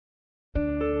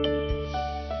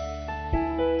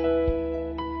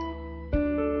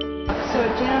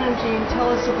Bean,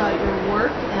 tell us about your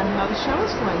work and how the show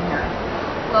is going here.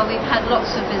 Well, we've had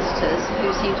lots of visitors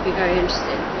who seem to be very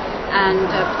interested, and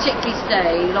particularly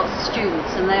today, lots of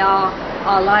students, and they are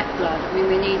our lifeblood. I mean,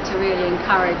 we need to really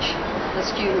encourage the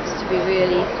students to be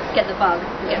really get the bug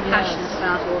and get passionate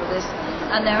about all of this,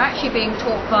 and they're actually being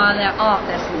taught via their art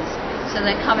lessons, so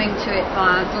they're coming to it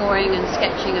via drawing and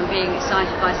sketching and being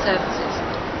excited by surfaces.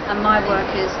 And my work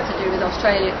is to do with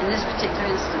Australia in this particular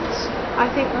instance.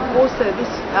 I think also this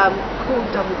called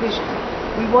double vision.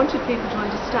 We wanted people to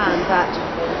understand that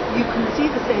you can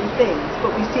see the same things,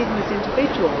 but we see them as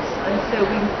individuals, and so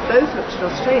we both looked at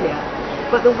Australia,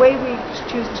 but the way we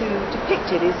choose to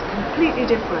depict it is completely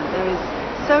different. There is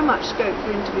so much scope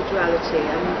for individuality,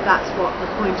 and that's what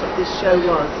the point of this show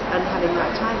was, and having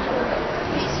that title.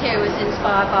 The piece here was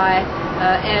inspired by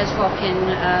Ayers Rock in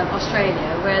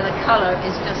Australia, where the colour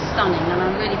is just stunning, and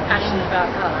I'm really passionate about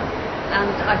colour. And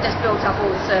I've just built up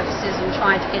all the surfaces and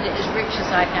tried to get it as rich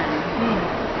as I can.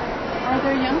 Are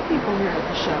there young people here at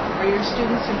the show? Are your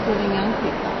students including young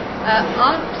people?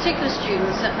 Our particular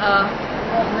students are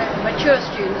more mature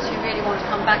students who really want to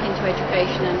come back into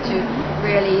education and to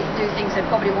really do things they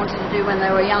probably wanted to do when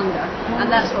they were younger. And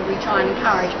that's what we try and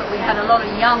encourage. But we had a lot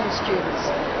of young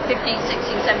students, 15,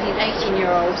 16, 17,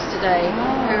 18-year-olds today,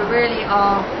 who really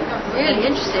are really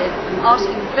interested and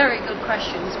asking very good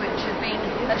questions, which have been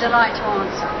a delight to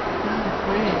answer.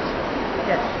 Brilliant.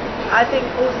 Yes. I think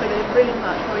also they're really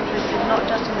much more interested not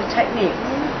just in the techniques,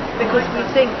 because we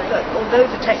think that although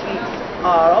the techniques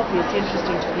are obviously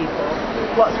interesting to people,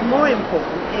 what's more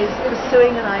important is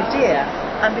pursuing an idea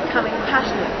and becoming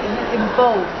passionate,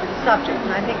 involved with the subject,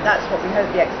 and I think that's what we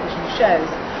hope the exhibition shows,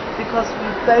 because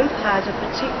we've both had a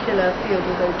particular field,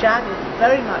 although Jan is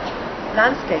very much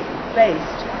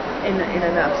landscape-based in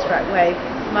an abstract way.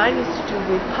 Mine is to do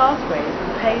with pathways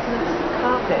and pavements and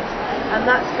carpets, and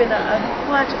that's been a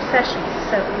quiet obsession for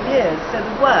several years. So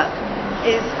the work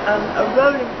is a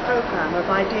rolling programme of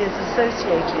ideas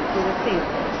associated with a theme.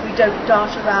 We don't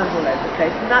dart around all over the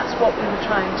place, and that's what we were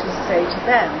trying to say to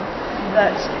them,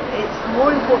 that it's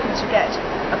more important to get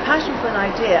a passion for an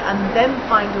idea and then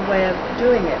find a way of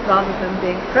doing it rather than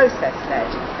being process-led.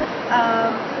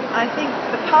 I think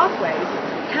the pathways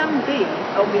can be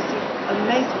obviously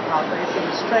amazing pathways in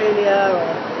Australia or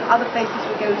other places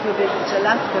we go to a bit to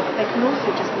Alaska, but they can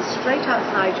also just be straight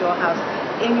outside your house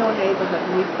in your neighbourhood,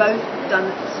 and we've both done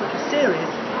a sort of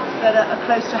series that are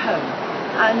close to home.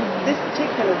 And this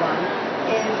particular one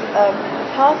is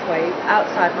pathways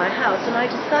outside my house, and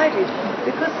I decided,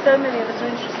 because so many of us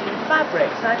are interested in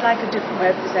fabrics, I'd like a different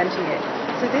way of presenting it.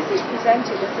 So this is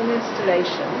presented as an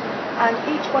installation, and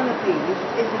each one of these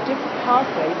is a different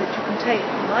pathway that you can take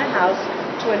from my house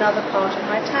to another part of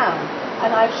my town.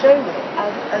 And I've shown it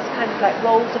as kind of like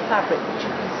rolls of fabric that you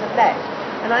can select.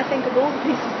 And I think of all the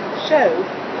pieces in the show,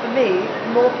 for me,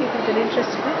 more people have been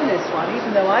interested in this one,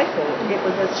 even though I thought it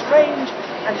was a strange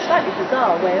and slightly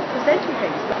bizarre way of presenting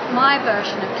things. My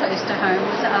version of Close to Home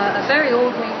was a very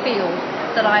ordinary field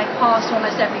that I pass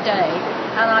almost every day,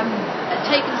 and I'm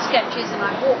taking sketches and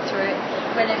I walk through it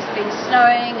when it's been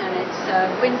snowing and it's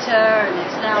winter, and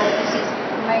it's now this is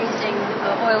amazing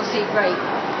oilseed rape,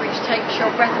 which takes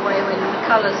your breath away when the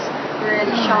colours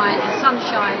really shine, the sun's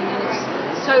shining, and it's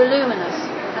so luminous,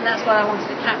 and that's what I wanted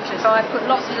to capture. So I put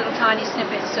lots of little tiny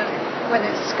snippets of whether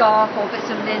it's scarf or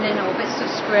bits of linen or bits of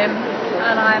scrim,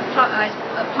 and I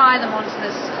apply them onto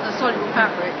the soluble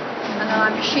fabric, and then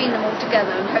I machine them all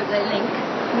together and hope they link,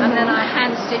 and then I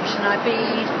hand stitch and I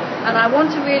bead, and I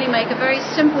want to really make a very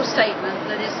simple statement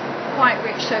that is quite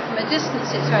rich. So from a distance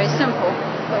it's very simple,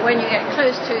 but when you get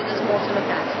close to it there's more to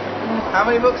look at. How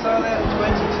many books are there?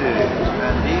 22,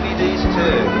 and DVDs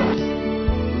too.